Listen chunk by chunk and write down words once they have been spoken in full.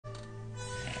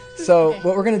So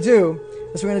what we're going to do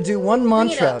is we're going to do one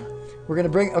mantra. We're going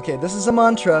to bring, okay, this is a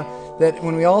mantra that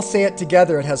when we all say it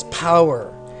together, it has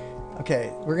power.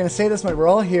 Okay, we're going to say this, we're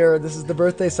all here, this is the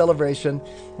birthday celebration,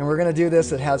 and we're going to do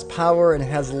this. It has power and it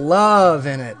has love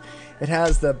in it. It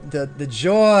has the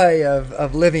joy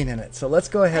of living in it. So let's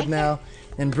go ahead now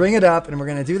and bring it up, and we're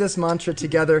going to do this mantra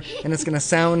together, and it's going to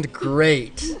sound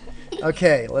great.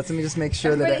 Okay, let me just make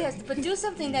sure that but do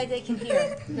something that they can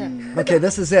hear. Okay,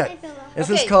 this is it. This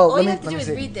is called, all you have to do is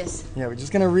read this. Yeah, we're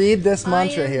just going to read this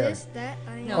mantra here. This, that,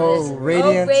 Oh,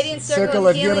 radiant circle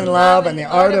of healing love and the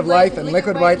art of life and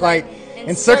liquid white light,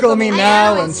 encircle me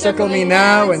now, encircle me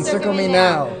now, encircle me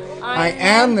now. I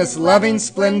am this loving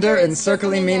splendor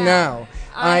encircling me now.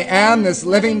 I am this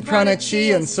living prana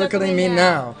chi encircling me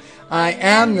now. I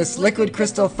am this liquid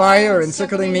crystal fire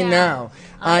encircling me now.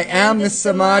 I am this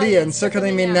samadhi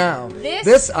encircling me now.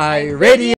 This I radiate.